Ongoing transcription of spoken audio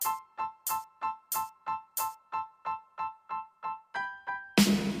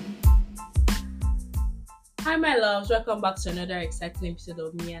Hi, my loves. Welcome back to another exciting episode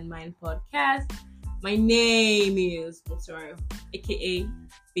of Me and Mine podcast. My name is Motoro, aka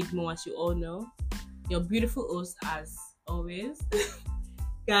Big Mo, as you all know. Your beautiful host, as always.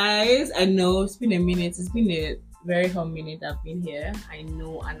 Guys, I know it's been a minute. It's been a very hot minute I've been here. I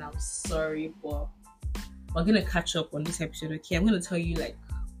know, and I'm sorry, but we're gonna catch up on this episode. Okay, I'm gonna tell you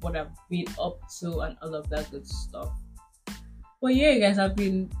what I've been up to and all of that good stuff. But yeah,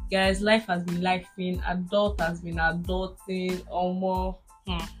 life has been lifing, adult has been adulting, almost.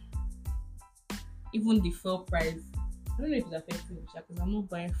 Even the fuel price, I don't know if it's affecting me because I'm not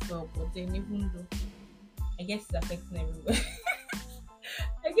buying fuel, but then even though, I guess it's affecting everybody.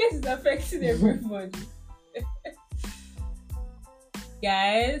 Everybody.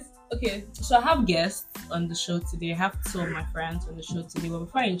 Guys, okay, so I have guests on the show today. I have two of my friends on the show today, but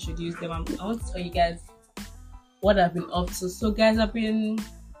before I introduce them, I want to tell you guys what I've been up to. So guys, I'm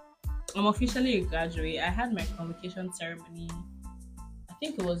officially a graduate. I had my convocation ceremony, I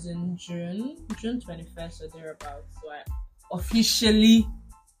think it was in June 21st or thereabouts. So I officially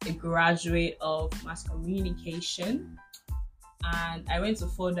a graduate of mass communication, and I went to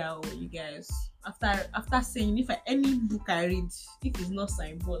further, you guys, after saying if any book I read, if it's not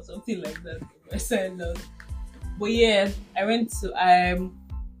signed board, something like that, I signed up. But yeah,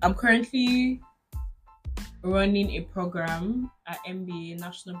 I'm currently running a program at MBA,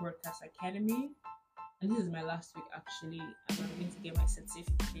 National Broadcast Academy, and this is my last week actually, and I'm going to get my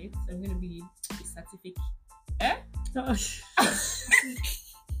certificate. So I'm going to be a certificate.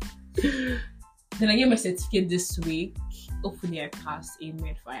 Then I get my certificate this week. Hopefully I pass.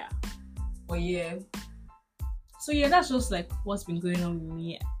 Amen. Fire. But yeah. So yeah, that's just what's been going on with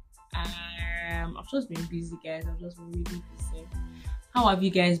me. I've just been busy, guys. I've just been really busy. How have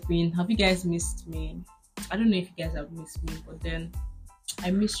you guys been? Have you guys missed me? I don't know if you guys have missed me, but then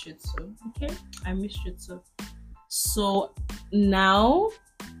I missed you too. Okay? I missed you too. So now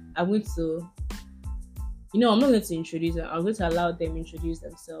I'm going to, I'm not going to introduce them. I'm going to allow them introduce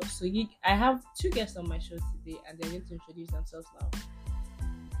themselves. So I have two guests on my show today, and they're going to introduce themselves now.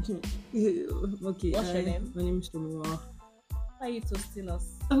 Okay. What's your name? My name is Tomowa. Why are you toasting us?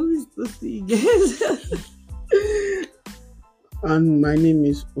 I always toast you guys. And my name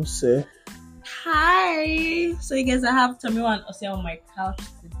is Ose. Hi. So you guys, I have Tomiwa and Ose on my couch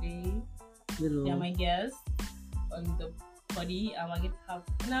today. Hello. They're my guests on the body, and we're going to have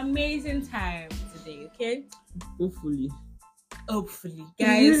an amazing time today, okay? Hopefully.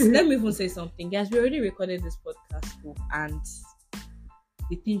 Guys, let me even say something. Guys, we already recorded this podcast, and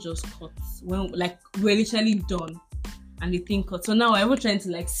the thing just cut. When we're literally done, and the thing cut. So now we're trying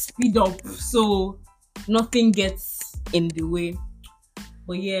to speed up so nothing gets in the way.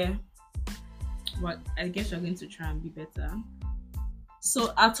 But yeah, I guess we're going to try and be better.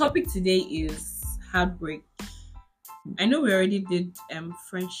 So our topic today is heartbreak. I know we already did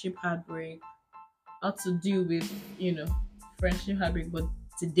friendship heartbreak, how to deal with friendship heartbreak, but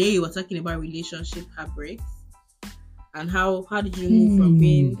today we're talking about relationship heartbreaks, and how did you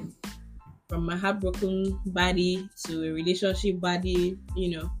move from a heartbroken body to a relationship body,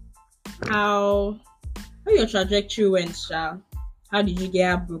 how your trajectory went, how did you get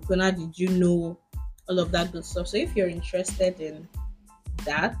heartbroken, how did you know all of that good stuff. So if you're interested in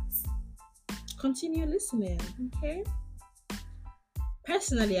that, continue listening, okay?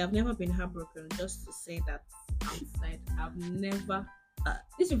 Personally, I've never been heartbroken, just to say that outside. I've never,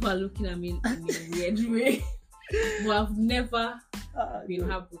 these people are looking at me in a weird way, but I've never been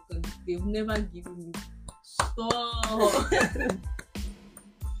heartbroken. They've never given me stop.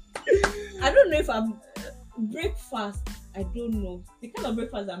 I don't know if I'm breakfast. I don't know. The kind of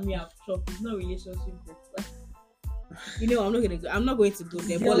breakfast that me have chopped is not relationship breakfast. I'm not going to go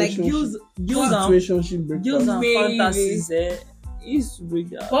there. But girls and fantasies, used to break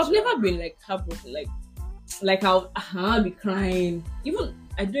that. But I've never been heartbroken. I'll be crying. Even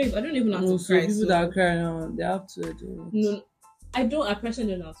I don't even know how to cry. People that are crying, they have to do it. No, I don't. I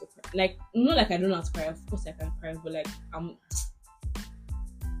personally don't know how to cry. Not I don't know how to cry. Of course I can cry, but I'm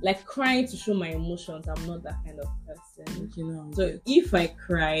crying to show my emotions. I'm not that kind of person. So if I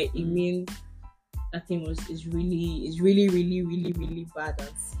cry, it means that thing is really, really, really, really bad and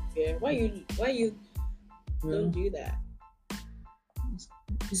severe. Why you don't do that?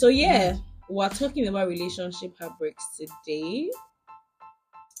 So yeah, we're talking about relationship heartbreaks today.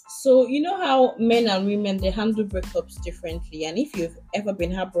 So you know how men and women, they handle breakups differently, and if you've ever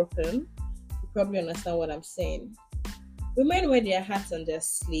been heartbroken, you probably understand what I'm saying. Women wear their hearts on their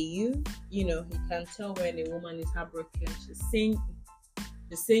sleeve. You can tell when a woman is heartbroken. She's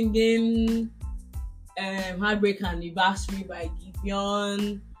singing Heartbreak Anniversary by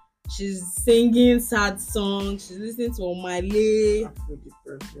Gideon. She's singing sad songs. She's listening to Omale.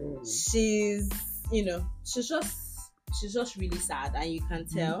 She's, she's just really sad, and you can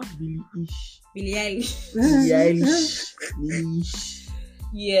tell. Billie Eilish.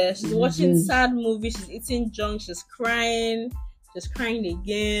 Yeah, she's watching sad movies. She's eating junk. She's crying. She's crying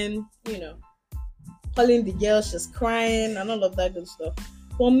again. Calling the girl. She's crying and all of that good stuff.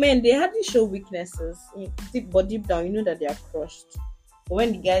 For men, they hardly show weaknesses. Deep down, you know that they are crushed. But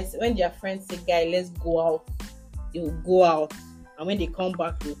when their friends say, "Guy, let's go out," they will go out. And when they come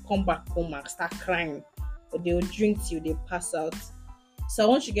back, they'll come back home and start crying. But they will drink till they pass out. So I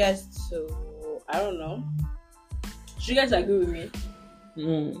want you guys to, I don't know. Should you guys agree with me?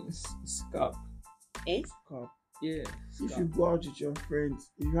 Scap. Eh? Scap. Yeah. If you go out with your friends,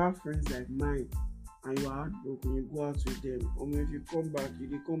 if you have friends like mine, and you are heartbroken, you go out with them. Or if you come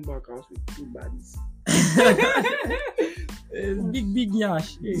back out with 2 bodies. Big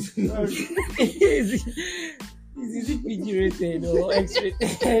yash. Is it PG rated or X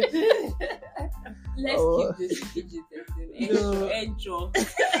rated? Let's keep this PG rated. Enjoy.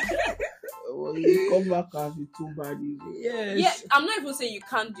 Well, you come back out with 2 bodies. Yes. Yeah, I'm not even saying you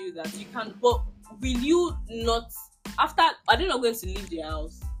can't do that. You can, but will you not? After, are they not going to leave their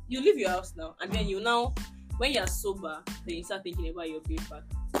house? You leave your house now, and then when you're sober, then you start thinking about your babe back.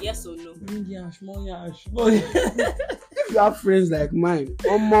 Yes or no? More yash. If you have friends like mine, they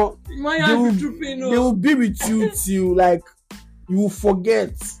will be with you till like you will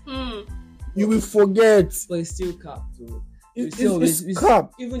forget. You will forget. But it's still cap though. It's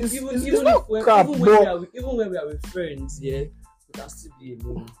cap. Even when we are with friends, yeah, we can still be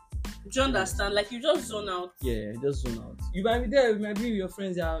alone. Do you understand? Like, you just zone out. Yeah, just zone out. You might be there, you might be with your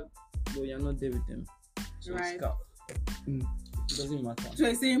friends, but you're not there with them. So right. It's cap. It doesn't matter. So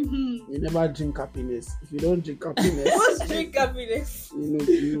I say, You never drink happiness. If you don't drink happiness, what's drink happiness?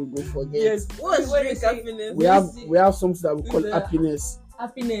 You go forget. Yes, what's drink happiness? We have something that we call happiness.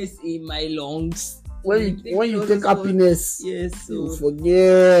 Happiness in my lungs. When you take happiness, yes, so you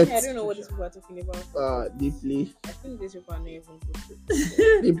forget. I don't know what these people are talking about. They play. I think these people are not even good.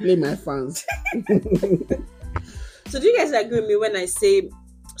 They play my fans. So do you guys agree with me when I say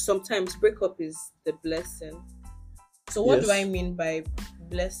sometimes breakup is the blessing? So what do I mean by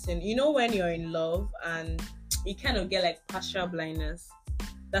blessing? When you're in love and you kind of get like partial blindness.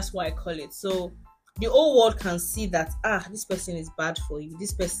 That's what I call it. So the whole world can see that this person is bad for you.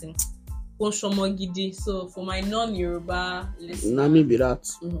 This person. So for my non-Yoruba listener,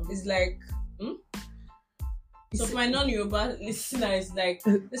 it's like, So for my non-Yoruba listener, it's like,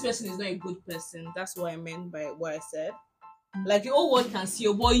 this person is not a good person. That's what I meant by what I said. Like, the whole world can see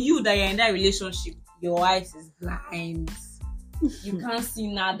you, but you that you're in that relationship, your eyes is blind. You can't see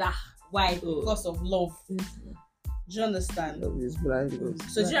nada. Why? Because of love. Do you understand? Love is blind.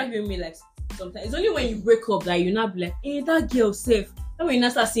 So do you agree with me? Like, sometimes it's only when you break up that you're not like, hey, that girl safe. When you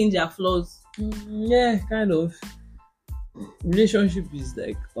not start seeing their flaws. Yeah, kind of. Relationship is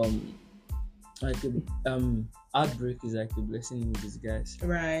like heartbreak is like a blessing in disguise.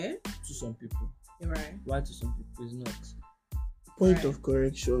 Right. To some people. Right. Why to some people is not. Point of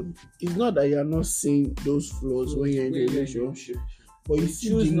correction. It's not that you're not seeing those flaws when you're in a relationship. But you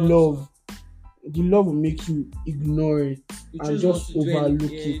see the love. The love will make you ignore it and just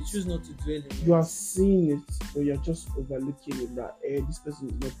overlook it. You choose not to dwell in it. You are seeing it, but you're just overlooking it that this person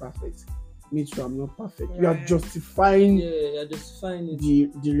is not perfect. Me too, I'm not perfect. Right. You are justifying. You're justifying it.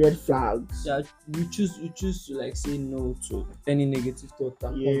 The red flags. Yeah, you choose to like say no to any negative thought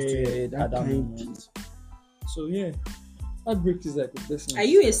that comes to your head at that moment. So heartbreak is like a blessing. Are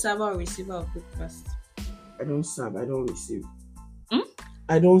you a server or receiver of breakfast? I don't serve. I don't receive.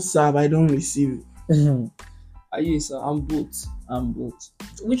 I don't serve, I don't receive. Yes, I'm both.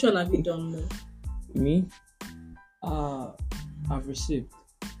 Which one have you done more? Me? I've received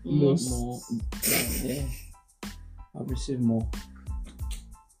more. Yeah. I've received more.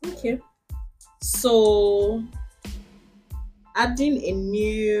 Okay. So, adding a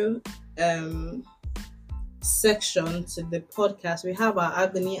new section to the podcast, we have our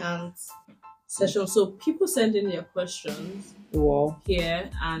agony aunt session. So people send in their questions here,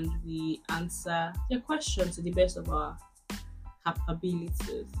 and we answer their questions to the best of our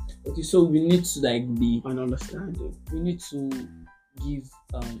capabilities. Okay, so we need to be an understanding. We need to give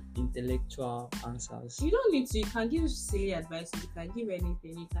intellectual answers. You don't need to. You can give silly advice. You can give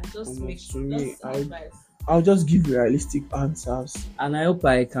anything. You can just make sure. Advice. I'll just give realistic answers, and I hope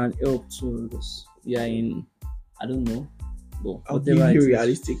I can help too. Because we are in, I don't know. I'll give you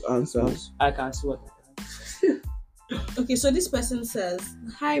realistic answers. I can see what I can. Okay, so this person says,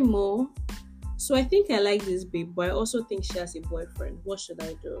 "Hi Mo. So I think I like this babe, but I also think she has a boyfriend. What should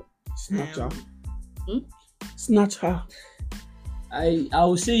I do?" Snatch her. Hmm? Snatch her. I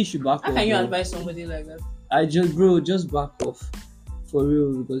would say you should back off. How can you bro. advise somebody like that? Just back off for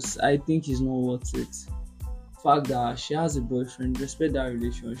real, because I think it's not worth it. Fact that she has a boyfriend, respect that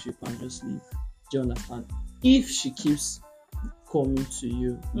relationship and just leave. Do you understand? If she keeps coming to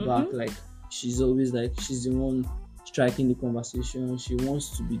you back, like she's always like she's the one striking the conversation, she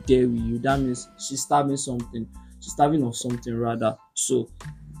wants to be there with you, that means she's starving something. She's starving of something rather. So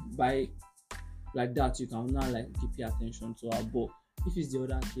by like that you can now like keep your attention to her. But if it's the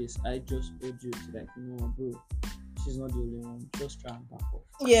other case, I just urge you to like, bro, she's not the only one. Just try and back off.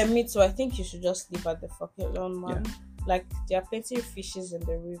 Yeah, me too. I think you should just leave at the fucking alone, man. Yeah. Like there are plenty of fishes in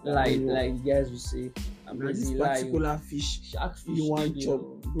the river. Like you guys will say, this particular fish you want chop,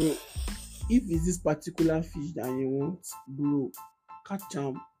 bro. If it's this particular fish that you want, bro, catch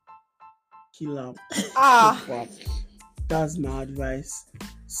him, kill him. That's my advice.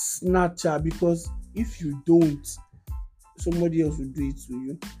 Snatch her, because if you don't, somebody else will do it to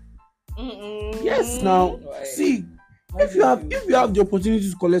you. Yes, now see, if you have the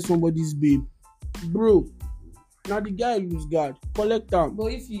opportunity to collect somebody's babe, bro, now the guy lose guard, collect them.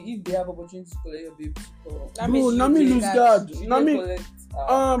 But if they have opportunity to collect your babe, bro, now me lose guard. Now me,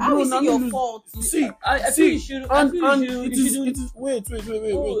 bro, now me lose. See, I feel you should. It is. Wait.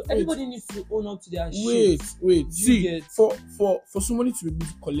 Everybody needs to own up to their shit. Wait. See, for somebody to be able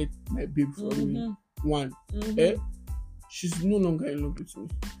to collect my babe from me, one, she's no longer in love with me.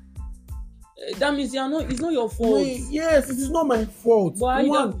 That means it's not your fault. Wait, yes, it is not my fault. But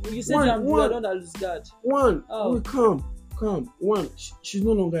you said you are not that lose guard. Wait, calm. One, she's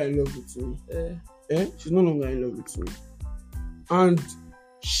no longer in love with me. She's no longer in love with me. And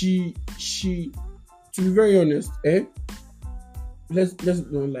she, to be very honest, let's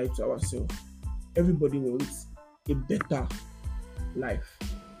not lie to ourselves. Everybody wants a better life.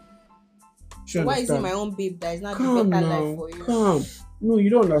 Why is it my own babe that is not the better life for you? Calm. No,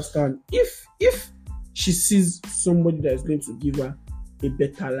 you don't understand. If she sees somebody that is going to give her a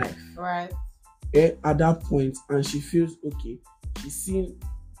better life, right? At that point, and she feels okay, she's seeing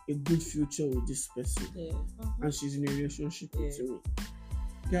a good future with this person, and she's in a relationship with me.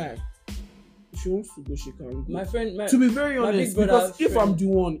 Guy, if she wants to go, she can go. My friend, to be very honest, because if I'm the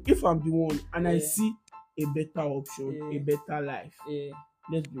one, and I see a better option, a better life.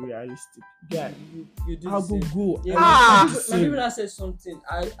 Let's be realistic, guy. I will go. My people that said something.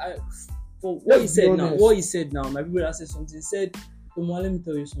 For what he said now. My people that said something. He said, "Let me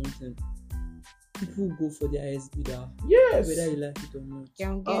tell you something. People go for their SB that. Yes. Whether you like it or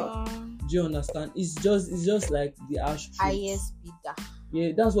not. Do you understand? It's just like the ash tree. ISB that.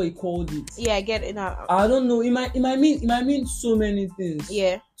 Yeah, that's what he called it. Yeah, I get it now. I don't know. It might mean so many things.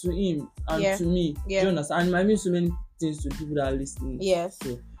 Yeah. To him and to me. Yeah. Do you understand? And it might mean so many things to people that are listening. Yes.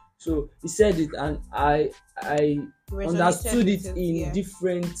 So he said it, and I understood it in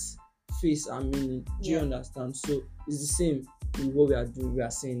different face and meaning. Do you understand? So it's the same with what we are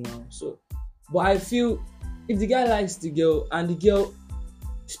saying now. So, but I feel if the guy likes the girl and the girl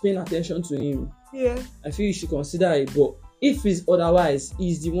is paying attention to him, I feel you should consider it. But if it's otherwise,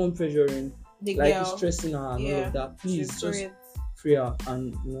 he's the one pressuring, the like girl. He's stressing her and all of that. Please just free her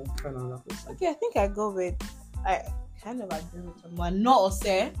and find another person. Okay, I think I kind of agree with someone. Not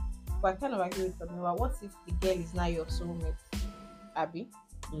say, but I kind of agree with someone. What if the girl is not your soulmate, Abby?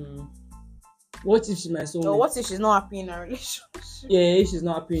 What if she's my soulmate? Or what if she's not happy in a relationship? Yeah, if she's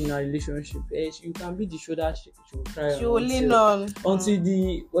not happy in a relationship, you can be the shoulder she will cry. She will lean on until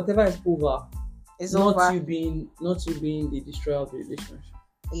the whatever is over. It's not over. You being the destroyer of the relationship.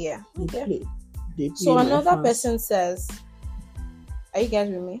 Yeah. Okay. So another person says, "Are you guys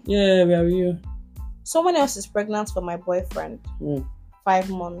with me?" Yeah, we are with you. Someone else is pregnant for my boyfriend. 5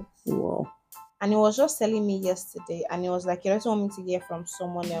 months. Wow. And he was just telling me yesterday, and he was like, he doesn't want me to hear from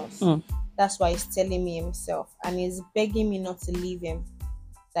someone else. That's why he's telling me himself, and he's begging me not to leave him,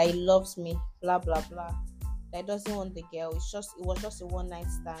 that he loves me, blah blah blah, that he doesn't want the girl. It was just a one night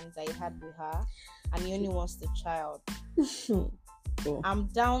stand that he had with her, and he only wants the child. I'm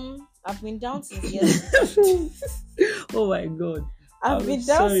down. I've been down since yesterday. Oh my god. I've been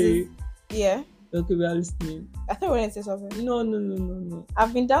down since. Yeah. Okay, we are listening. I thought we were going to say something. No.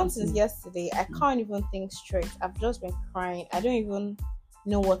 I've been down since yesterday. I can't even think straight. I've just been crying. I don't even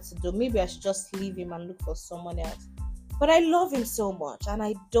know what to do. Maybe I should just leave him and look for someone else. But I love him so much, and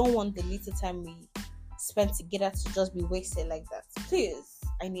I don't want the little time we spent together to just be wasted like that. Please,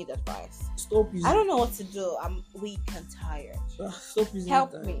 I need advice. Stop using. I don't know what to do. I'm weak and tired. Stop using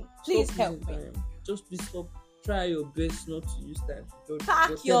help time. Me. Please help me. Just please stop try your best not to use time to judge.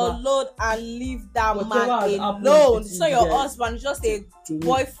 Pack your load and leave that whatever man has happened alone. between So your you guys. husband is just a To me,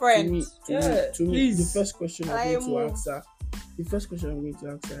 boyfriend. to me, Please. the first question I'm going to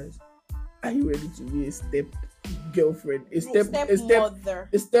ask her, is, are you ready to be a step girlfriend, a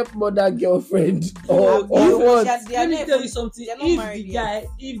stepmother girlfriend, or what? Let me tell you something. If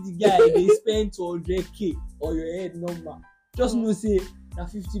the guy they spend 200k on your head number, just know say na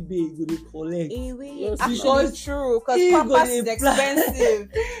 50 bay go dey collect. Actually true, because Pampers is expensive.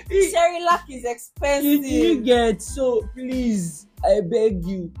 Cerelac is expensive. You get, so please, I beg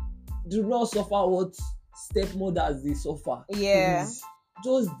you, do not suffer what stepmothers they suffer. Yeah. Please.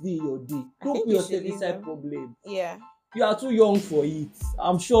 Just day your day. Don't put yourself inside problem. Yeah. You are too young for it.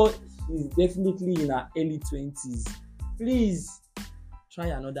 I'm sure she's definitely in her early 20s. Please try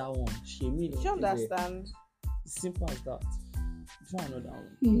another one. You understand? It's simple as that. Try another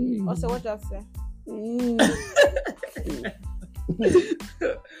one. Also, what do you have to say?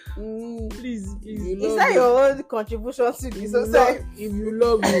 Please. Is that your own contribution to this? If you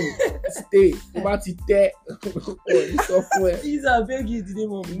love me, stay. Please, I beg you, the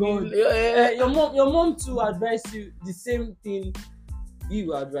name of God. Your mom too advise you the same thing. He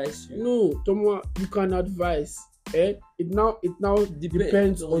will advise you. No, Tomo, you can advise. It now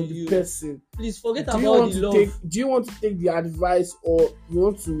depends on the person. Please forget about the love. Do you want to take the advice, or you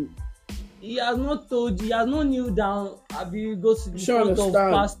want to? He has not told you. He has not kneel down. Abi go to the front understand.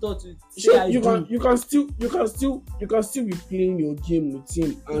 of pastor to say You can still be playing your game with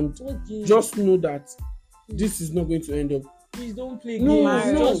him, and just know that this is not going to end up. Please don't play No,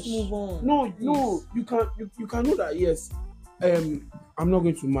 games. no. Just move on. No, you can know that yes, I'm not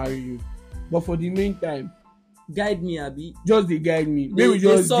going to marry you, but for the meantime, guide me, Abi. just they guide me. They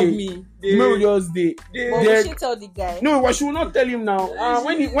just sub me. Maybe just they. But we should tell the guy. No, but she will not tell him now.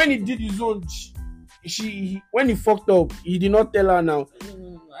 When he did his own, when he fucked up, he did not tell her now.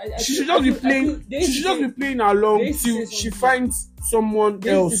 She should just be playing. She should just be playing along till she finds someone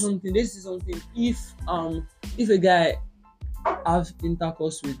else. This is something. If a guy have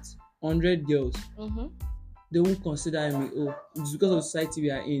intercourse with 100 girls, they won't consider him. Oh, it's because of the society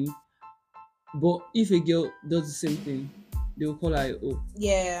we are in. But if a girl does the same thing, they will call her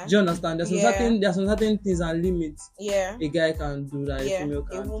Yeah. Do you understand? There's some certain things and limits. Yeah. A guy can do that. A female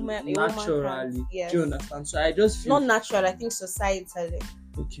can do naturally. Yes. Do you understand? So I just feel not natural. I think societally.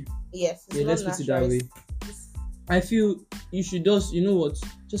 okay. Yes. It's Yeah, not let's put it natural. that way. I feel you should just, you know what?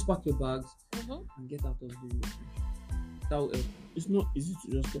 Just pack your bags and get out of the relationship. That will help. It's not easy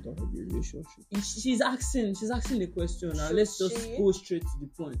to just get out of the relationship. She's asking the question. Now let's just go straight to the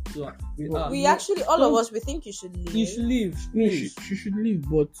point. So We actually, all of us, we think you should leave. You should leave. No, Please. she should leave,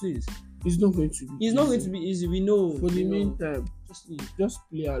 but Please. it's not going to be. It's not going to be easy. We know. For the we know. meantime, Just leave. just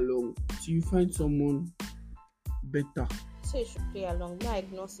play along till you find someone better. So you should play along. No, I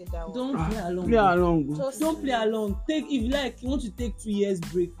don't say that one. Don't play along. Play along. Just Don't play along. Take if you want to take 2 years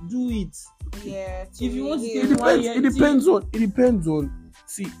break, do it. Yeah. If you want to heal. take 1 year, It depends on.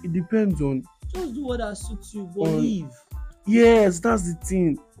 See, it depends on. just do what that suits you, but On- leave. Yes, that's the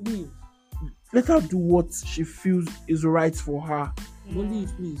thing. Leave. Let her do what she feels is right for her. But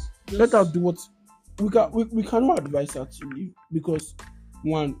leave, please. Let her do what we cannot advise her to leave because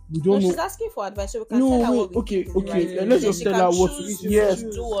one, we No, don't she's know. asking for advice, so we can No, tell her wait, what we okay, think is okay. right. Let's Then just she tell can her what choose to yes,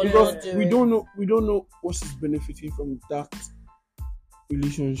 do or because not do we it. don't know what she's benefiting from that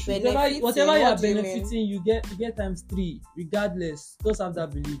relationship. Whatever you are What do you mean? benefiting, you get times 3. Regardless, just have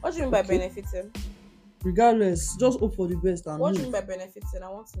that belief. What do you mean by Okay. benefiting? Regardless, just hope for the best and What do you move. mean by benefiting? I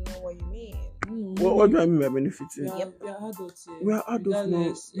want to know what you mean. What do I mean by benefiting? We are, Yep. we are adults here. We are adults now.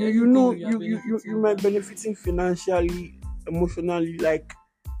 Regardless, You know, everything we are you benefiting might from. benefiting financially, emotionally, like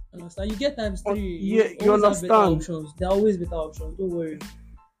Understand? You get times 3. yeah, you always have better understand. options. There are always better options. Don't worry.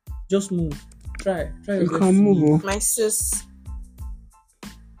 Just move. Try your you best. can to move leave. on. My sis,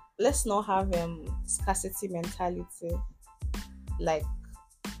 let's not have scarcity mentality, like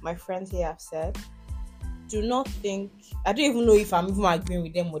my friends here have said. Do not think. I don't even know if I'm even agreeing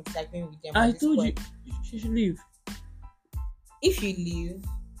with them or disagreeing with them. I at this told point. you she should leave. If you leave,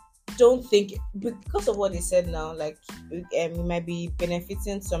 don't think because of what they said now. Like you might be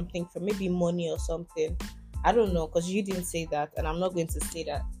benefiting something from maybe money or something. I don't know because you didn't say that, and I'm not going to say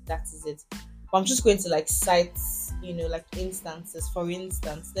that is it. But I'm just going to like cite, like instances. For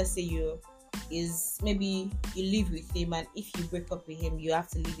instance, let's say maybe you live with him, and if you break up with him, you have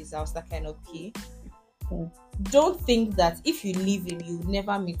to leave his house. That kind of key. Don't think that if you leave him, you would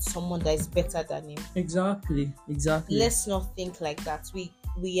never meet someone that is better than him. Exactly. Let's not think like that.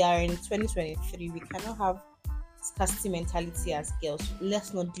 We are in 2023. We cannot have scarcity mentality as girls.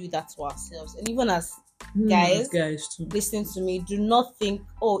 Let's not do that to ourselves. And even as Guys, too. listen to me. Do not think,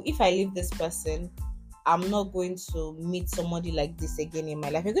 oh, if I leave this person, I'm not going to meet somebody like this again in my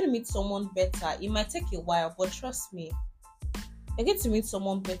life. You're going to meet someone better. It might take a while, but trust me, you're going to meet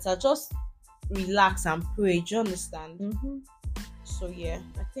someone better. Just relax and pray. Do you understand? Mm-hmm. So yeah,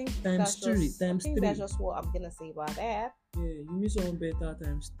 I think Times three. that's just what I'm gonna say about that. Yeah, you meet someone better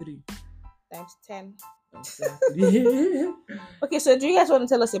times 3. Times 10. Exactly. Okay, so do you guys want to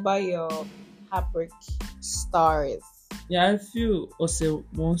tell us about your heartbreak stories? Yeah, I feel Ose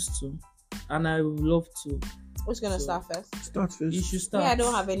wants to, and I would love to. Who's gonna start first? Start first. You should start. Yeah, I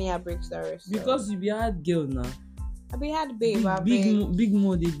don't have any heartbreak stories. So. Because you be hard girl now. I be had babe. Big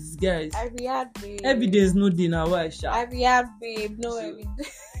mo dey disguise. I be had babe. Every day is no day now. Why sha? I be had babe. No, every day.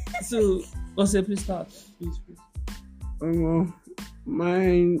 So, Ose, please start. Please.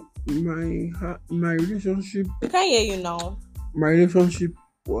 My relationship. I can't hear you now. My relationship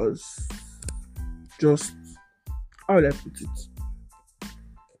was just, how would I put it?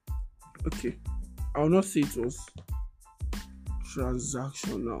 Okay, I will not say it was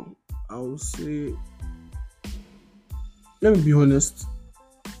transactional. I will say, let me be honest.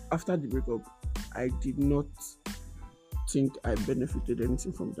 After the breakup, I did not think I benefited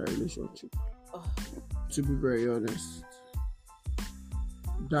anything from the relationship. Oh. To be very honest,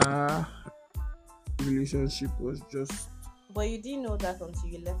 that relationship was just. But you didn't know that until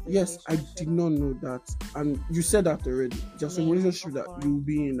you left the Yes, I relationship. did not know that, and you said that already. There's some relationship that you will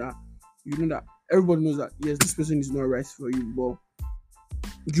be in that you know that everybody knows that yes, this person is not right for you, but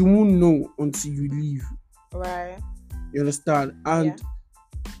you won't know until you leave. Right. You understand? And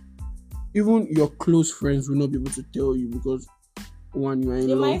even your close friends will not be able to tell you because one, you are in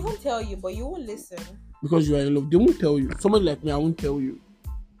They love. might even tell you, but you won't listen. Because you are in love, they won't tell you. Somebody like me, I won't tell you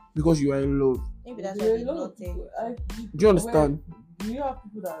because you are in love. Maybe that's why they not tell you. Do you understand? Do you have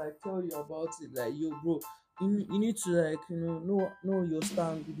people that like tell you about it, like, yo, bro, you need to like know your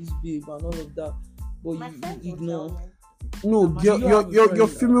stand with this babe and all of that, but My friends you will ignore. tell me. No, your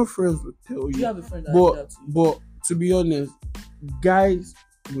female friends will tell Do you. you have a friend that like that? But to be honest, guys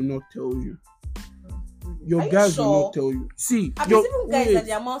will not tell you. Your Are you guys will sure? not tell you. See, I've your, been even guys wait, that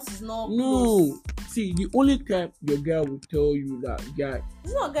their mouth is not no. close. See, the only time your guy will tell you that guy.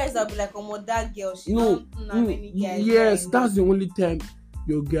 It's not guys that be like, oh, that girl, she No, don't know many guys. yes, that that's the only time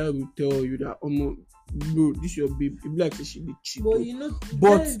your guy will tell you that. Bro, this your babe. It be like she be cheap. But you know,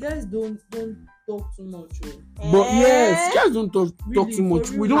 But- guys don't talk too much. Oh. But yes, guys don't talk Really, too much.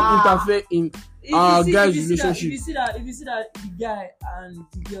 for We real. don't interfere in If our you see- guys' if you see that- relationship. If you see that the guy and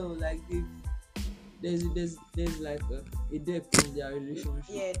the girl, like there's like a depth in their relationship.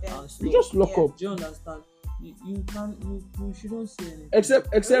 Yeah, then. and stuff. You just lock Yeah. up. Do you understand? You can't. You shouldn't say anything. Except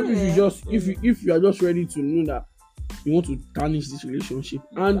if you Really? just if you are just ready to know that you want to tarnish this relationship,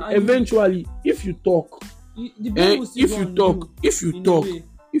 and And you- eventually if you talk, The blame will still if go you on talk, if you in a talk, way.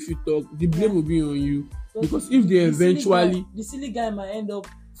 if you talk, the blame will be on you because the- if they the silly eventually guy- the silly guy might end up,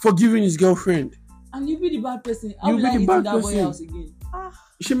 forgiving his girlfriend, and you be the bad person. How You will be I the eat in bad that boy person. house again?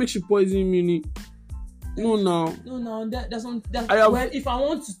 she makes you poison me. No, now No, that's on. That's, I have- well, if I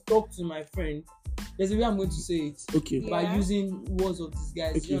want to talk to my friend, there's a way I'm going to say it. okay. Yeah. By using words of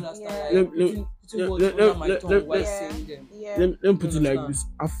disguise. Do you Okay. understand? Yeah. Like, Let- putting words let- under my let- tongue let- while let- saying them. Yeah. Let me put it like Understand. this.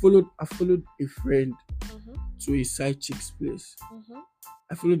 I followed a friend Mhm, to a side chick's place. mhm.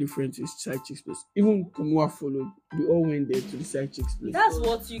 I followed a friend to his side chick's place. Even Kamua followed. We all went there to the side chick's place. That's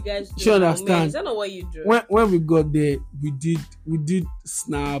what you guys do. You now, understand? men. Is that not what you do? When we got there, we did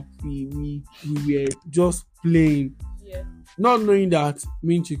snap. We were just playing, Yeah. not knowing that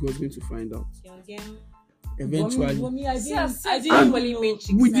main chick was going to find out. Young game. Eventually, For me, I See, didn't. I I didn't didn't really know. mean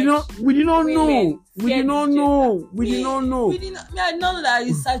we did not Women know. We fear did not this know. We did not know. We didn't. I know that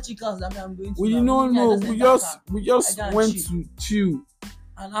it's side chickens that I'm going to. We did now. not Me, I know. enter We car just I can't went chill. to chill.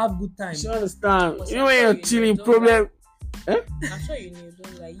 and have good time. You understand? But You know when you're I'm sure chilling, you don't problem. I'm sure you knew.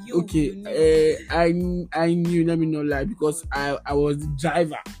 Don't lie. You Okay, knew. I knew. Let me not lie because I was the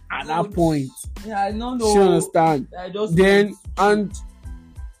driver at that Good. point. Yeah, I don't know. You understand? I just Then went to chill. and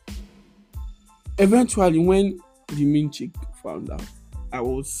eventually when the main chick found out, I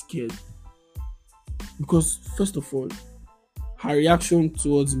was scared because first of all, her reaction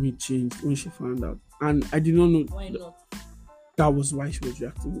towards me changed when she found out, and I did not know Why not? that was why she was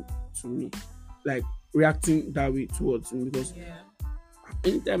reacting to me, like reacting that way towards me because Yeah.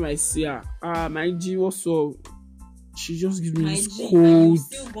 anytime I see her, my G, what's up? She just gives me My this G, and cold, you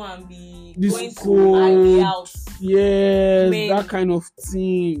still go and be this going to cold, my house. yes, Men. that kind of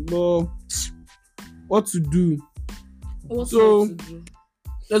thing. But what to do? What's So, to do?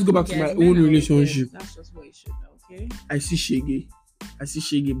 Let's go back to my own relationship. That's just what you should know, okay? I see Shege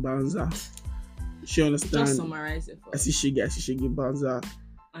Banza. She Just understand. summarize it for I us. see Shaggy Banza.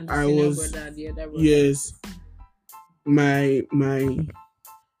 And the I senior was- brother and the other brother. Yes, my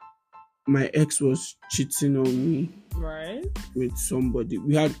ex was cheating on me Right? with somebody.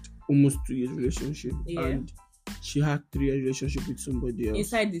 We had almost 2 years relationship, Yeah. and she had 3 years relationship with somebody else.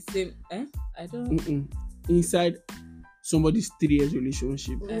 Inside the same I don't Inside somebody's 3 years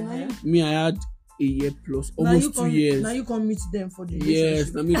relationship. Me, I had a year plus, almost 2 years. Now you come meet them for the Yes,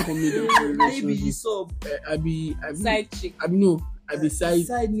 relationship. let me come in for Now you be the relationship. sub. I be side chick. I be no. I be side.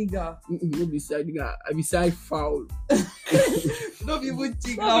 Side nigga. No be side nigga. I be side foul. Don't even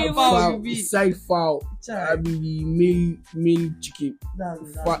chick. Don't How even foul Foul. you be. Side foul. I Child. be the male chicken.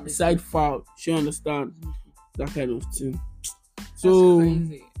 That's Side foul. She understand that kind of thing. That's So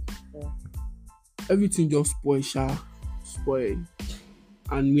crazy. everything just spoil,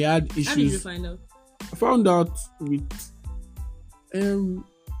 and we had How did you issues. find out? I found out with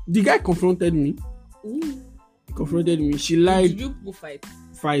the guy confronted me. Ooh. He confronted me. She lied. Did you go fight?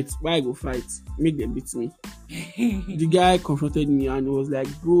 Fight. Why I go fight? Make them beat me. The guy confronted me and was like,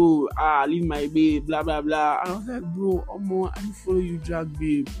 bro, leave my babe, blah blah blah. And I was like, bro, I do follow you drag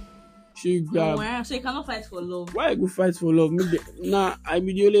babe. She grab. Wow, so you cannot fight for love. Why I go fight for love? I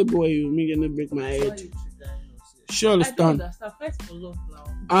be the only boy you make them break my head. She I don't understand. understand. Fight for love now.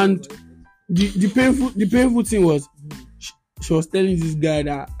 And the painful thing was she was telling this guy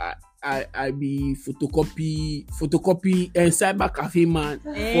that I be photocopy and cyber cafe man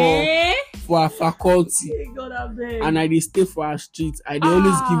for her faculty. God, I beg. And I dey stay for her street. I dey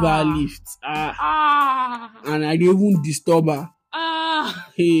always give her lift. And I dey even disturb her.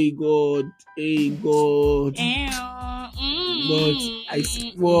 Hey God. But I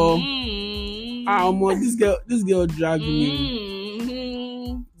swear, this girl dragged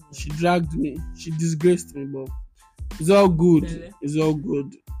me. She dragged me. She disgraced me, but it's all good. Really? It's all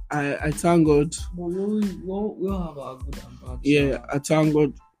good. I thank God. But we all have our good and bad. Yeah, I thank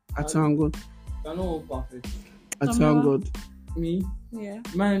God. I thank God. We're not all perfect. I thank God. Me, Yeah.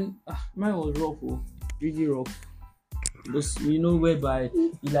 mine was rough, really rough. Because whereby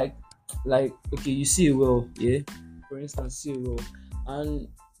you like okay, you see a well, yeah. For instance, see a well, and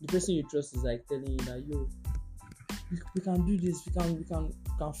the person you trust is like telling you that we can do this, we can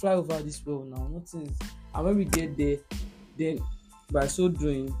fly over this well now. Nothing is, and when we get there, then by so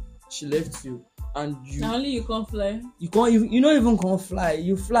doing, she left you, and Now only you can't fly. you can't even, you don't even can fly.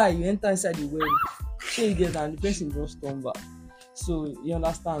 You fly, you enter inside the well, so you get, and the person just turn back. So you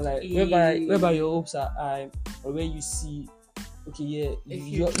understand, like whereby your hopes are high, or when you see, okay, yeah,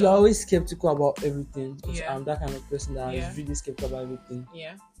 you're always skeptical about everything. Yeah. I'm that kind of person that Yeah. is really skeptical about everything.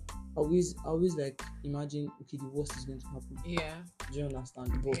 Yeah. Always like imagine, okay, the worst is going to happen. Yeah. Do you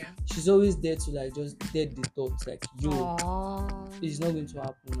understand? But Yeah. she's always there to like just dead the thoughts, like Aww. it's not going to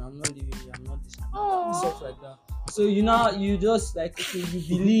happen. I'm not leaving you. I'm not this. Aww. Stuff like that. So you just like, okay,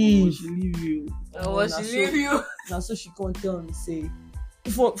 you believe. She leave you. Oh, she leave you. Now so she can't tell me, say,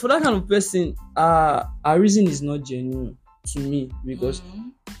 for that kind of person, her reason is not genuine to me, because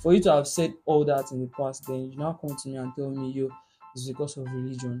for you to have said all that in the past, then you now come to me and tell me, it's because of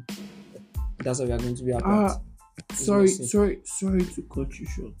religion. That's what we are going to be about. Sorry to cut you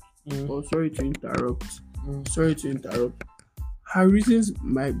short. Or sorry to interrupt. Sorry to interrupt. Her reasons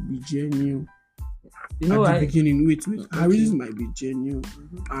might be genuine. You know, at the beginning, wait. Her Okay. reasons might be genuine,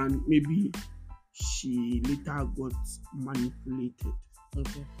 and maybe she later got manipulated,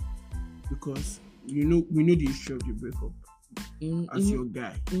 okay. because we know the issue of the breakup as your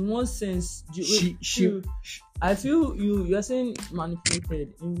guy. In what sense? She I feel you're saying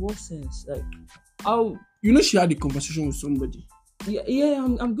manipulated. In what sense? Like how? she had a conversation with somebody. Yeah.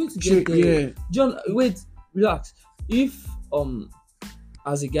 I'm going to get there. Yeah. John, wait, relax. If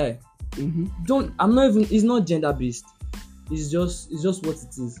as a guy, I'm not even. It's not gender based. It's just what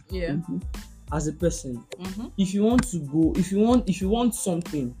it is. Yeah. As a person, if you want to go, if you want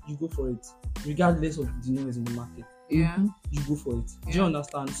something, you go for it, regardless of the noise in the market. Yeah. You go for it. Yeah. Do you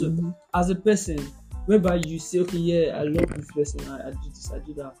understand? So as a person, whereby you say, okay, yeah, I love this person, I do this, I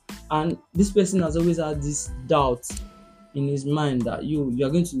do that, and this person has always had this doubt in his mind that you are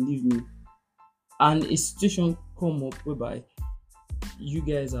going to leave me, and a situation come up whereby you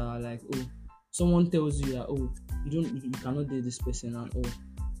guys are like, oh, someone tells you that, oh, you cannot date this person, and oh,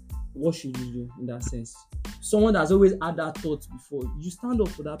 what should you do in that sense? Someone that's always had that thought before, you stand up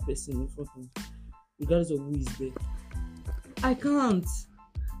for that person in front of you, regardless of who is there. I can't,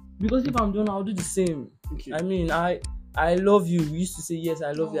 because if I'm done, I'll do the same. Okay. I mean, I love you. We used to say, yes,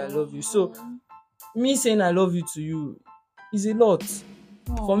 I love you. So me saying I love you to you is a lot.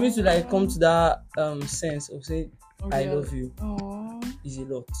 For me to like come to that sense of saying I love you is a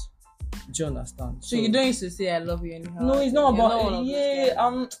lot. Do you understand? So you don't used to say I love you anyhow. No, it's not You're about one of those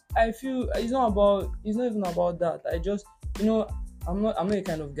guys. I feel it's not even about that. I just I'm not a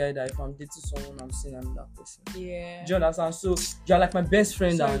kind of guy that if I'm dating someone I'm seeing another person. Yeah. Do you understand? So you're like my best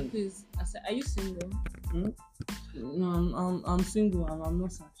friend. Sorry, and please. I said, are you single? No, I'm single and I'm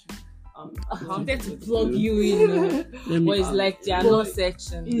not searching. I wanted to plug you in, but it's like they are not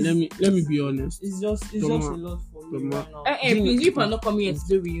searching. Let me be honest. It's just a lot for me right now. Please, you are not coming here to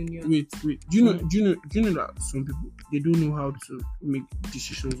do reunion. Wait. Do you know that some people they don't know how to make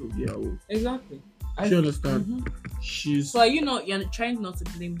decisions of their own? Exactly. Do you understand? So are you not? You're trying not to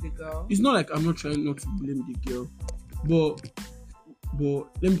blame the girl. It's not like I'm not trying not to blame the girl, but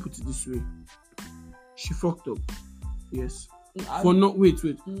let me put it this way: she fucked up. Yes. For not wait.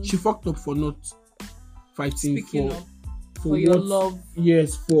 She fucked up for not fighting Speaking for up for your what, love.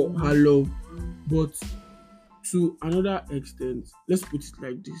 Yes, for her love. But to another extent, let's put it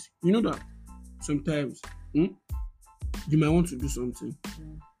like this: you know that sometimes you might want to do something.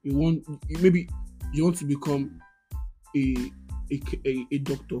 Maybe you want to become a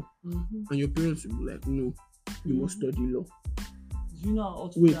doctor, and your parents will be like, no, you must study law. You know how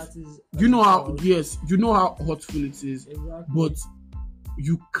hurtful that is. You know how you know how hurtful it is. Exactly. But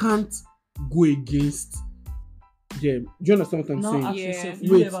you can't go against them. Do you understand what I'm saying? Ask yourself,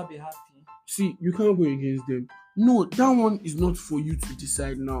 you Wait. never be happy. See, you can't go against them. No, that one is not for you to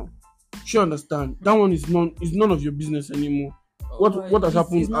decide now. You understand? That one is none of your business anymore. What has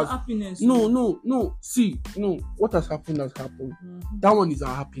happened? It's not happiness. No. See, no. What has happened has happened. That one is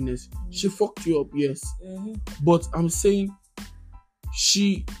our happiness. She fucked you up, yes. But I'm saying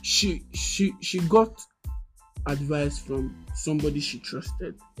she got advice from somebody she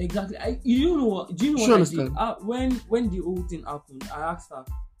trusted. Exactly. Do you know what understand? I did? When the whole thing happened, I asked her,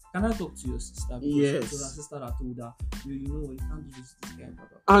 "Can I talk to your sister?" Because Yes. it was her sister that told her, you know what, you can't do this guy. Blah,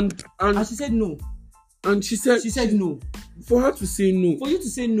 blah. And she said no. And she said no. For her to say no. For you to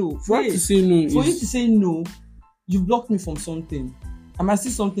say no. For her to say no. For you to say no, you blocked me from something. I might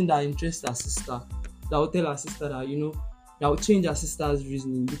see something that interests her sister. That will tell her sister that that will change her sister's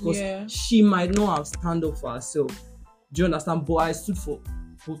reasoning because she might not have stand up for herself. Do you understand? But I stood for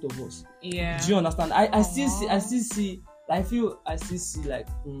both of us. Yeah. Do you understand? I still see. I feel I still see like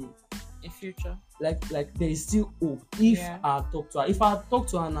a future. Like there is still hope if I talk to her. If I talk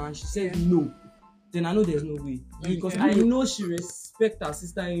to her now and she says no, then I know there's no way because I know she respects her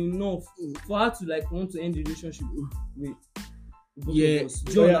sister enough for her to like want to end the relationship with both of us.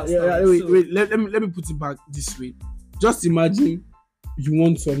 Do you understand? Wait. Let me put it back this way. Just imagine you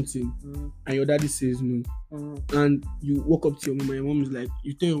want something and your daddy says no, and you walk up to your mom and your mom is like,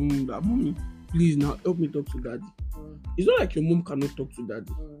 you tell your mom that, mommy, please now help me talk to daddy. It's not like your mom cannot talk to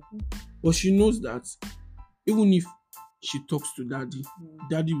daddy, but she knows that even if she talks to daddy,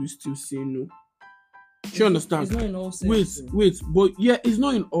 daddy will still say no. She understands. It's not in all sense. Wait, but it's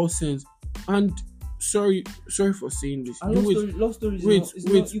not in all sense. And sorry for saying this. Love stories.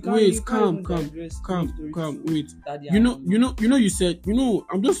 Calm. Wait. You said,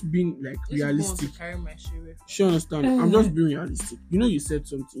 I'm just being like realistic. She understand. I'm just being realistic. You said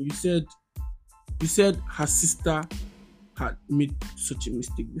something. You said her sister had made such a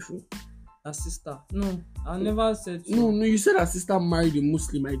mistake before. Her sister? No, I never said so. No, you said her sister married a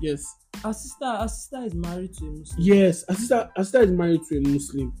Muslim, I guess. Her sister is married to a Muslim. Yes, her sister is married to a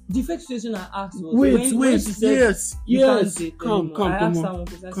Muslim. The first question I asked was when she said, yes. Come I asked her one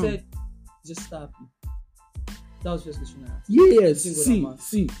question. I said, just stop. That was the first question I asked. Yes,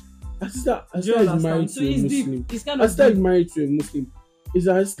 see. Her sister is married to a Muslim. Her sister is married to a Muslim. It's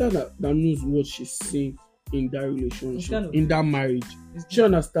her sister that knows what she's saying in that relationship, in that marriage. She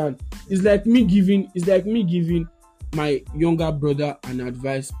understand? It's like me giving my younger brother an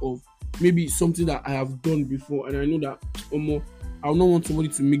advice of maybe something that I have done before, and I know that I will not want somebody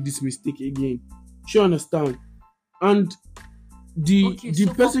to make this mistake again. She understand? And the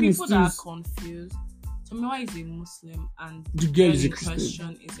person is still that are confused. Tomiwa is a Muslim and the girl is a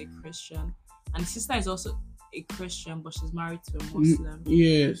Christian. And the sister is also a Christian, but she's married to a Muslim.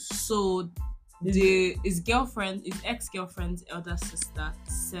 Yes. So his ex-girlfriend's elder sister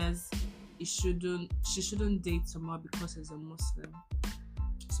says she shouldn't date Tomiwa because he's a Muslim.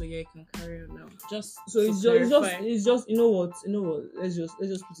 So you can carry on now. It's just you know what? Let's just put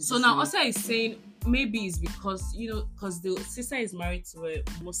it. So now Osa is saying maybe it's because because the sister is married to a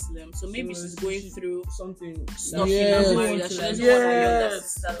Muslim, so maybe she's going through something stuff in her marriage. She doesn't want her younger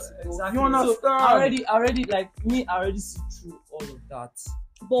sister to go. Exactly. You understand? So I already like me. I already see through all of that.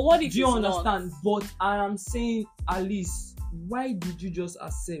 But what if Do you it's understand? not? But I am saying, Alice, why did you just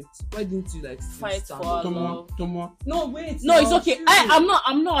accept? Why didn't you like still Fight stand for up? our love. Tomo. No, wait. No, it's okay. true.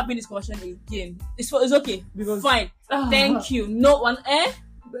 I'm not having this conversation again. It's okay. Because Fine. Thank you. No one.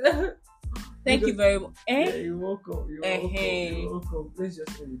 Thank you Because- very much. Yeah, you're welcome. You're welcome. Eh-heh. You're welcome. Let's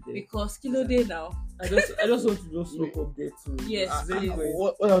just end it there. Because kilo day now. I just want to just look up there too. Yes, It's very please. good.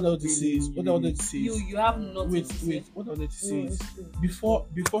 What I wanted to say is, You have nothing wait, to say. wait. What I wanted to say is, before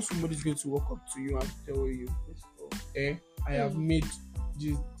somebody's going to walk up to you and tell you, I have made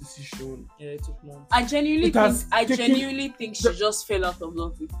this decision. Yeah, it took months. I genuinely It has think taken- she just fell out of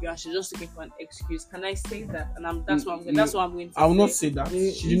love with you and she's just looking for an excuse. Can I say that? And that's what I'm going to I will not say. say that.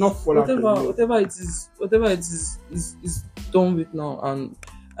 Yeah, She did not fall out of love. whatever it is done with now, and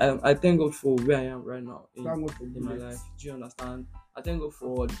I thank God for where I am right now Thank God for in my bullets. life. Do you understand? I thank God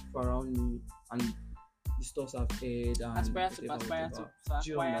for the people around me and the stuff I've heard and Aspire to Do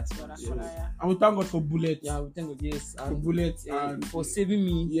you understand? yeah. And we thank God for bullets. Yeah, we thank God, yes, For and bullets and and for saving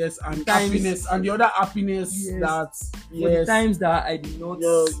me. yes, and times- happiness and the other happiness Yes. that For the times that I did not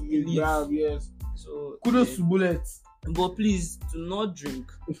believe. yes. So Kudos to bullets. but please do not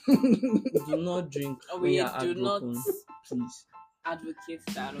drink. Do not drink when We you're do not heartbroken, please. advocate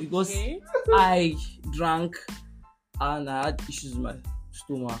that, Because okay? I drank and I had issues with my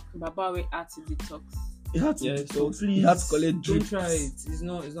stomach. Baba, we had to detox. He had to Yeah, detox. so please He had to collect don't drips. try it. It's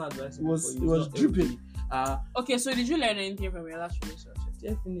not advisable. It was- for it you. was It's not dripping. healthy. Okay, so did you learn anything from your last relationship?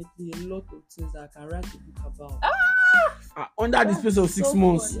 Definitely a lot of things that I can write a book about. Under the space of 6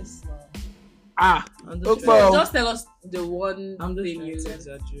 months. Yes, ma'am. Okay. I'm just Well- Just tell us the one I'm just thing trying you to learned.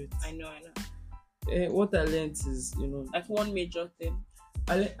 exaggerate. I know. What I learned is, Like one major thing.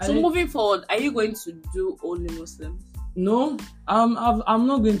 I So learned- moving forward, are you going to do only Muslims? no, I'm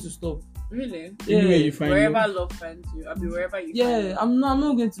not going to stop. Really? Anywhere you find Wherever love. love finds you. I mean, wherever you find Yeah, love. I'm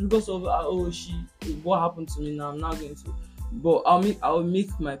not going to because of what happened to me now. I'm not going to, but I'll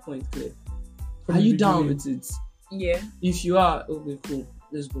make my point clear. From Are the you down beginning. with it? Yeah. If you are, okay, cool,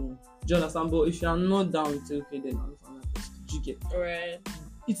 let's go on. Do you understand? But if you are not down with it, okay, then I'll find that person. Do you get? Alright.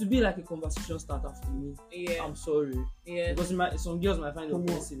 It will be like a conversation starter for me. Yeah. I'm sorry, Yeah. because some girls might find it Come on,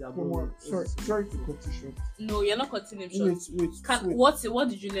 offensive. That, come bro, on. Sorry to cut you short. No, you're not cutting him short. Wait. What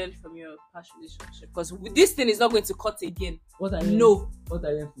did you learn from your past relationship? Because this thing is not going to cut again. What I learned, No. what I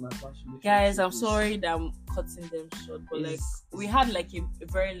learned from my past relationship. Guys, I'm is- sorry that I'm cutting them short, but like is- we had like a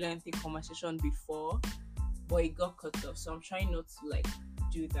very lengthy conversation before, but it got cut off. So I'm trying not to like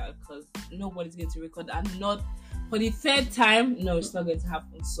do that because nobody's going to record and not for the third time. No, it's not going to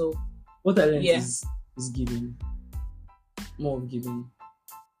happen. So What I learned Yeah. is giving, more of giving.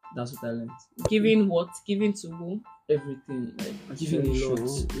 That's what I learned. giving what? Giving to who? Everything, like giving a lot.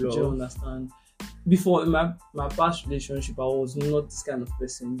 Attention, Do you love. understand? Before in my past relationship, I was not this kind of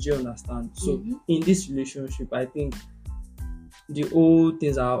person. Do you understand? So Mhm. in this relationship, I think the old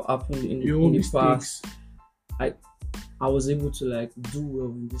things that have happened in Your own the mistakes. past, I was able to like do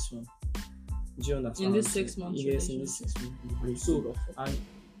well in this one. Do you understand? In this what I'm 6 saying? months Yes, in this 6 months. So and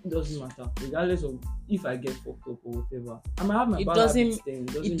it doesn't matter, regardless of if I get fucked up or whatever. I might have my It bad doesn't-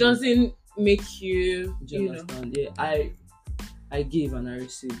 habits then. It doesn't make you, Do you understand? Yeah, I gave and I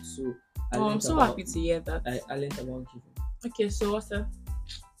received. So I'm learned so about- happy to hear that. I learned about giving. Okay, so what's that?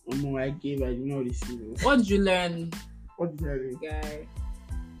 I gave. I did not receive. What did you learn, What did I learn? guy?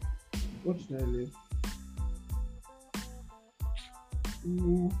 What did I learn?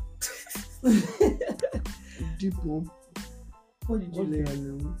 Deep one. What did you What did I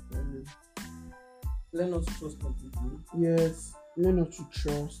learn? learn? Learn not to trust completely. Yes, learn not to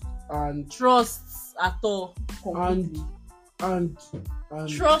trust and Trust at all. Completely. and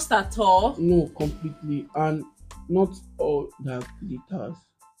Trust at all no, completely, and not all that glitters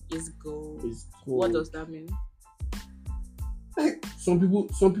is gold. is What gold. does that mean? Some people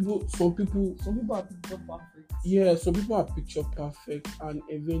Some people are picture perfect. yeah, some people are picture perfect, and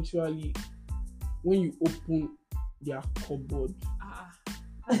eventually when you open their cupboard,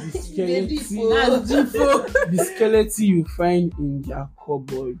 the skeleton the skeleton you find in their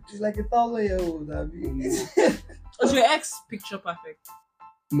cupboard. It's like 1,000-year-old. I mean. Was your ex picture perfect?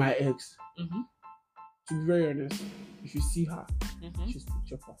 My ex, Mm-hmm. to be very honest, if you see her, Mm-hmm. she's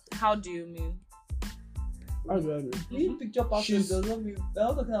picture perfect. How do you mean? How do I mean? Being picture perfect She's- does not mean we're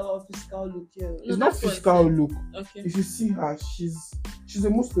not talking about physical look here. It's not that's what I physical said. look. Okay. If you see her, she's a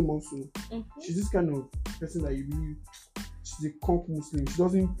Muslim also. Mhm. She's this kind of person that you believe she's a conk Muslim. She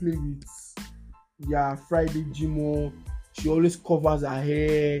doesn't play with their Friday Jimo. She always covers her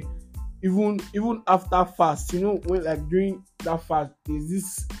hair. Even after fast, when like during that fast, there's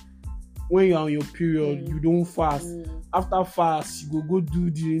this when you're on your period, you don't fast. After fast, you go do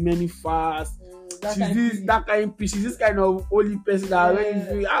the remaining fast. That kind of she's this kind of holy person that when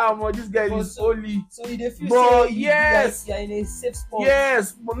you feel, this guy is holy. So you dey feel But say yes, you're in a safe spot.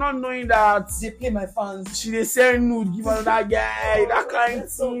 yes, but not knowing that They play my fans. she dey send nude, give another guy, that kind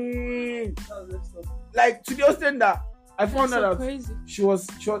of thing. Like to the extent that I found out that crazy.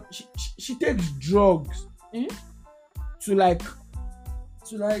 she takes drugs to like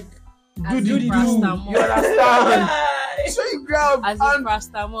To like do the do. paracetamol. You understand? So you grab As and in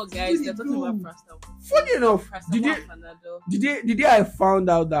paracetamol, guys. They're talking about paracetamol. funny enough, Paracetamol and Panadol. the day I found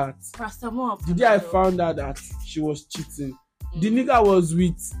out that Paracetamol and the day I Panadol. found out that she was cheating, the nigga was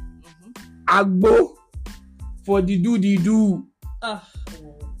with Mhm. Agbo for the do.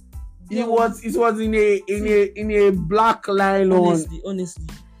 It was in a black nylon. Honestly,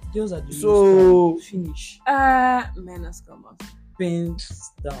 girls are the So finish. Men has come out.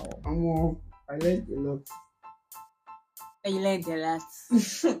 Pants down. I learned a lot. You learned a lot.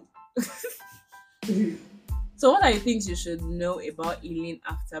 So what are the things you should know about healing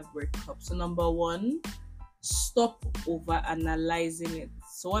after breakup? So number 1, stop over analyzing it.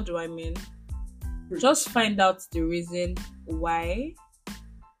 So what do I mean? Just find out the reason why.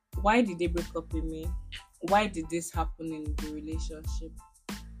 Why did they break up with me? Why did this happen in the relationship?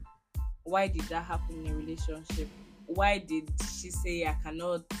 Why did that happen in a relationship? Why did she say I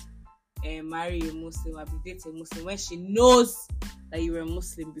cannot marry a Muslim, I be date a Muslim when she knows that you were a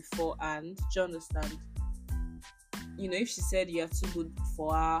Muslim before? And do you understand? If she said you are too good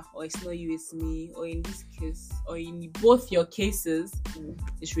for her, or it's not you, it's me, or in this case, or in both your cases,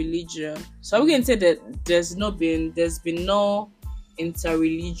 it's religion. So I'm going to say that there's been no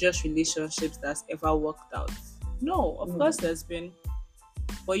interreligious relationships that's ever worked out. No, of course there's been.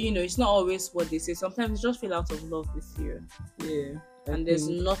 But it's not always what they say. Sometimes you just feel out of love with you. Yeah. And there's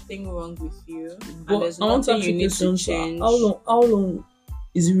nothing wrong with you. But And there's nothing you need to change. How long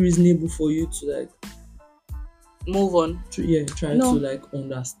is it reasonable for you to like move on? Try to like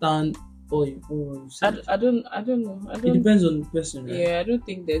understand or I don't know. It depends on the person, right? Yeah, I don't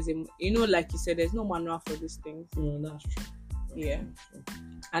think there's like you said, there's no manual for these things. No, that's true. Yeah.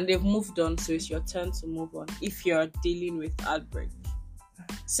 And they've moved on, so it's your turn to move on if you're dealing with heartbreak.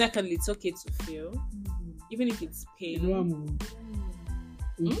 Secondly, it's okay to feel, even if it's pain.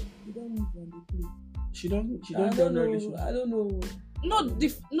 She don't I don't know. No,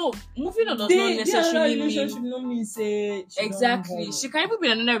 moving on does not necessarily relationship mean. No mean say Exactly. She can even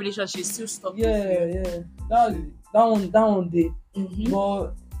be in another relationship, still stop. Yeah. That one day. Mm-hmm.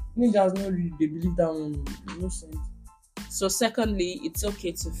 But niggas no really they believe that one no sense. So secondly, it's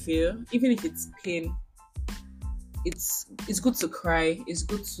okay to feel, even if it's pain. It's good to cry. It's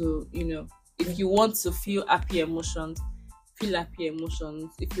good to, if you want to feel happy emotions, feel happy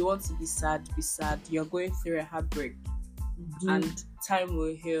emotions. If you want to be sad, be sad. You're going through a heartbreak, and time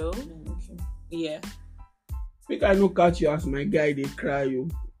will heal. Okay. Yeah. Make I no catch you as my guy. They cry you.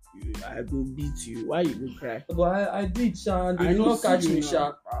 I go beat you. Why you go cry? But I did, Sha. They I did know not catch me, now.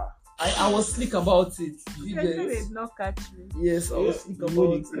 Sha. I was slick about it. You They get? did not catch me. Yes, I was slick You about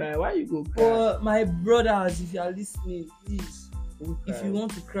go it. cry. Why you go cry? But my brothers, if you are listening, please, Don't if cry. you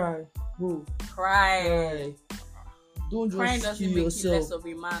want to cry, go Cry. cry. Don't Crying just doesn't kill make yourself. you less of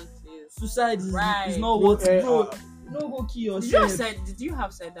a man, please. Suicide is Right. not what Okay, bro. No go kill Did you have yourself. did you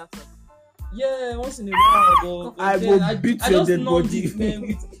have said that? Yeah, once in a while, but I then go beat I your just dead numbed body. it, man,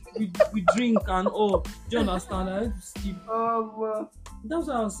 with drink and all. Do you understand? I had to skip. That's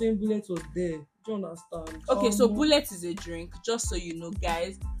why I was saying Bullet was there. Do you understand? Okay, so Bullet is a drink, just so you know,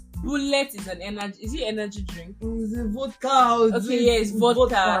 guys. Bullet is an energy. Is it energy drink? It's a vodka. Okay, yeah, it's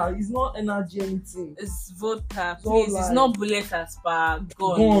vodka. It's not energy anything. It's vodka. So Please, like- it's not Bullet as per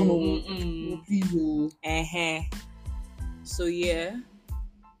gone. Gone, Mm-mm. No, please, oh. So yeah,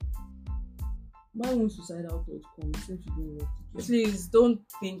 My own suicidal.com. Since you don't want to get. please don't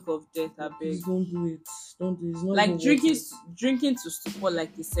think of death, I beg. Please don't do it. Don't do it. It's not Like even drinking, worth drinking to stupor,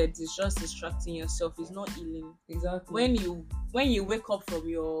 like you said, is just distracting yourself. It's not healing. it. Exactly. When you wake up from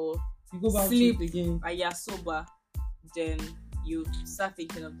your you go back sleep to it again. and you're sober, then you start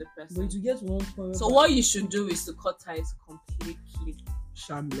thinking of the But person. to get to one point. So what you should do is to cut ties completely.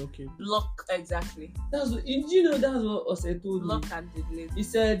 Sham blocking. Block, exactly. That's what that's what Ose told Block me. and delete. He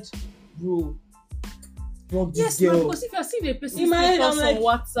said, "Bro, block Yes, this man, girl." because if you're seeing the person In my head, status I'm like- on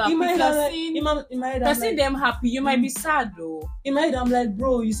WhatsApp, in my if head, you're I'm like, seeing in my head, I'm person like, them happy, you might be sad though. in my head, I'm like,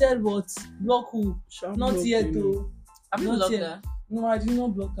 bro, you said what? Block who? Sham Not blocking. yet, though. Have you Not blocked yet. her? No, I did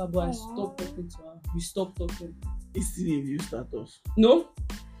not block her, but I Aww. stopped talking to her. We stopped talking. It's still a view status. No,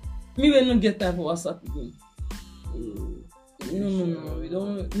 me will not get time for WhatsApp again. No, we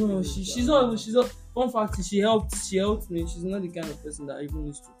don't. No, she's not. She's not. One fact is she helped me. She's not the kind of person that even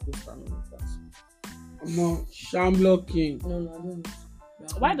needs to post and all of that. I'm not shambler king. No, I don't.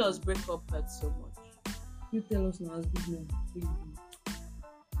 Why does breakup hurt so much? You tell us now as big men.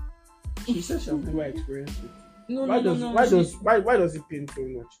 She said she has never experienced it. No. Why does it pain so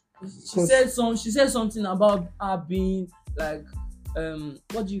much? She said something about her being like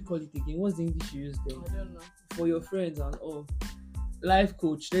what do you call it again? What's the English you use then? I don't know. For your friends and all. Life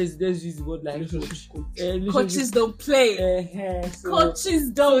coach. Let's use the word life coach. Coaches don't play.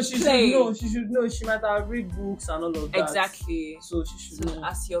 Coaches don't play. She should know. She might have read books and all of that. Exactly. So she should know.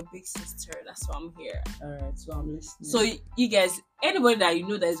 As your big sister, that's why I'm here. Alright, so I'm listening. So you guys, anybody that you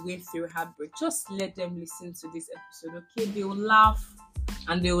know that is going through heartbreak, just let them listen to this episode, okay? They will laugh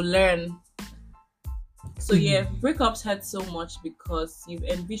and they will learn. So yeah, breakups hurt so much because you've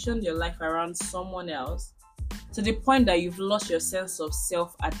envisioned your life around someone else to the point that you've lost your sense of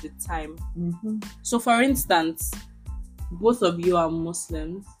self at the time. Mm-hmm. So for instance, both of you are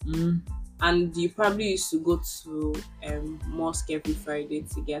Muslims and you probably used to go to mosque every Friday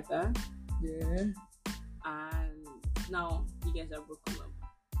together. Yeah. And now you guys are broken up.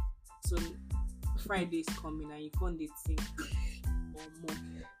 So Friday is coming and you can't date or more.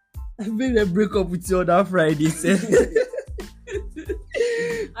 I made a break up with you on that Friday,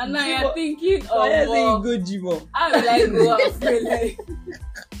 and now you're thinking, good Jibo. I will like go out for like.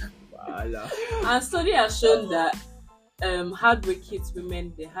 And study has shown that heartbreak hits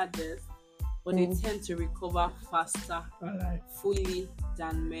women the hardest, but they tend to recover faster fully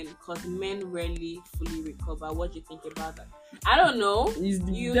than men, because men rarely fully recover. What do you think about that? I don't know. It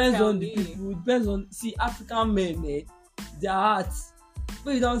depends on the people. It depends on African men, their hearts.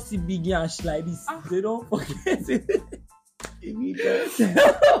 But you don't see big ash like this. They don't forget it. They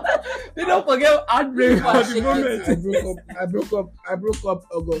don't forget heartbreak at the moment. I broke up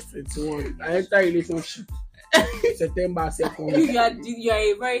August 21. I entered a relationship September 2nd. You are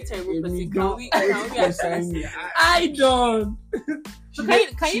a very terrible person. Can we assign me? I don't. So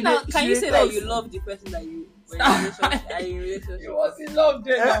can you say that you love the person that you were in a relationship? You was in love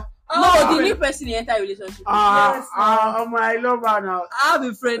then. No, the new person you enter a relationship. I love her now. I have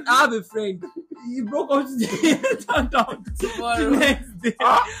a friend. He broke up today. Turned out Tomorrow. The next day.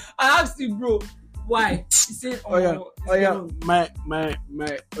 I asked him, bro, why? He said,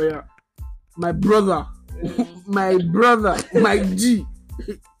 my brother, my G.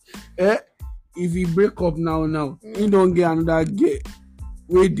 If he break up now, he don't get another girl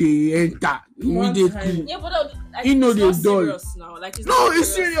where they enter immediately. Yeah, but he know they it's not serious now. Like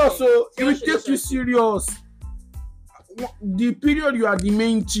it's serious. So it will take you serious. The period you are the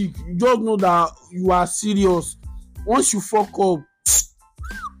main chick, you just know that you are serious. Once you fuck up,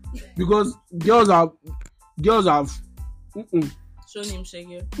 because girls have shown him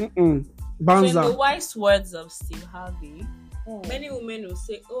shaking. Banza. So in the wise words of Steve Harvey, many women will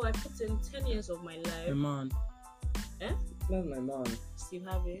say, "Oh, I put in 10 years of my life." My man. That's my man. Steve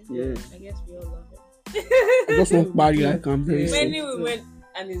Harvey. Yeah. I guess we all love him. I just want party like I'm very many women,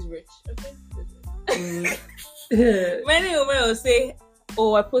 and he's rich. Okay. Many women will say,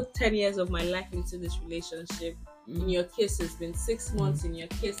 "Oh, I put 10 years of my life into this relationship." In your case, it's been 6 months. In your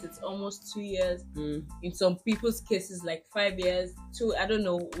case, it's almost 2 years. In some people's cases, like 5 years. I don't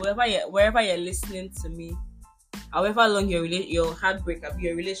know. Wherever you're listening to me, however long your heartbreak,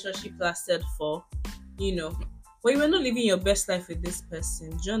 your relationship lasted for, but you were not living your best life with this person.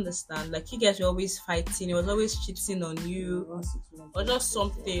 Do you understand? Like, you guys were always fighting. He was always cheating on you, or just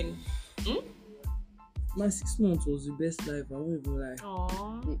something. My 6 months was the best life. I won't even lie.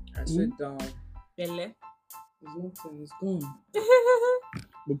 Aww. I sat down. Belle. There's nothing. It's gone.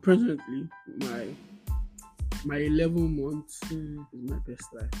 But presently, my 11 months is my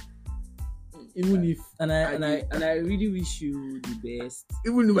best life. Even if I really wish you the best.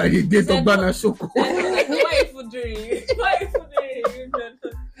 Even if I did date of Bana Shoko. Why are you doing?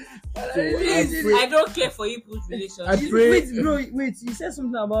 I don't care for people's relationship. I pray. Wait, you said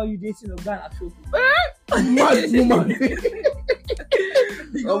something about you dating Ogbana Shoko. Mad woman.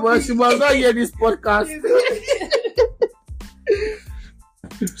 She must not hear this podcast.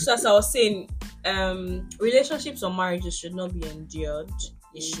 So as I was saying, relationships or marriages should not be endured.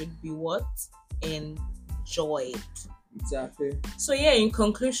 It should be what? Enjoyed. Exactly. So yeah, in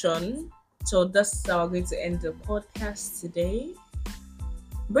conclusion, so that's how we're going to end the podcast today.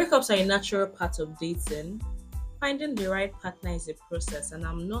 Breakups are a natural part of dating. Finding the right partner is a process, and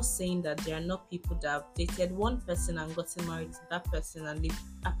I'm not saying that there are not people that have dated one person and gotten married to that person and live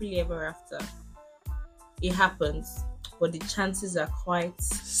happily ever after. It happens, but the chances are quite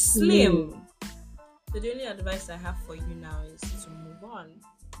slim. So the only advice I have for you now is to move on.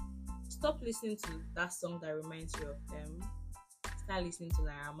 Stop listening to that song that reminds you of them. Start listening to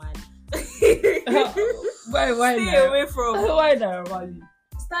Naira Marley. Why Stay Naira? away from. Why Naira Marley?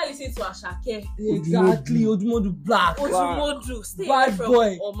 Start listening to Ashake. Exactly, Odumodu Black. Odumodu. Stay Bad away from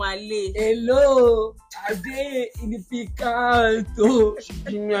boy. Omale. Hello, are they in the picanto?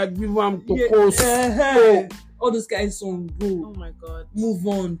 Give me a give am to Yeah, coast. all those guys songs, Oh bro. my god. Move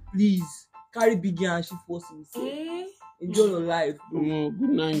on, please. Carry Biggie and she force himself. Enjoy your life, bro. Good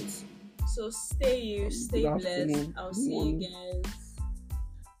night. So stay you, stay Good blessed. afternoon. I'll Good see you morning. guys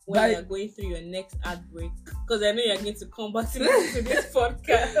when Bye. you're going through your next heartbreak. Because I know you're going to come back to listen to this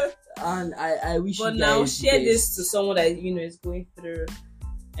podcast. And I wish But you now guys share the this best. to someone that is going through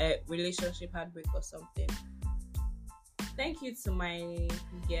a relationship heartbreak or something. Thank you to my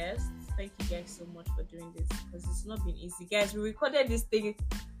guests. Thank you guys so much for doing this because it's not been easy, guys. We recorded this thing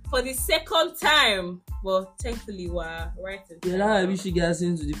for the second time, but thankfully we're right in Yeah, time I now. wish you guys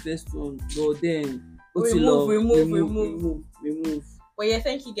into the first one, but then Remove. remove. But yeah,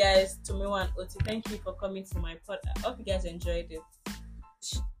 thank you guys to Mewa and Oti. Thank you for coming to my pod. I hope you guys enjoyed it.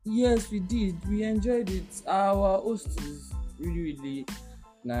 Yes, we did. We enjoyed it. Our host is really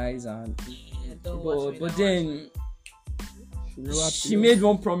nice and Yeah, don't watch me, but don't then She she made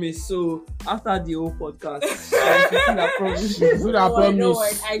one promise. So after the whole podcast, I fulfill that promise. Good, I Don't worry,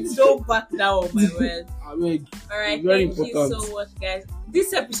 promise. I don't back down on my word. Abeg. Alright, Very thank you important. so much, guys.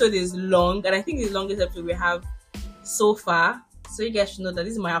 This episode is long, and I think it's the longest episode we have so far. So you guys should know that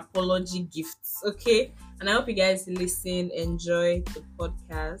this is my apology gifts, okay? And I hope you guys listen, enjoy the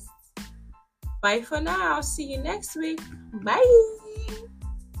podcast. Bye for now. I'll see you next week. Bye.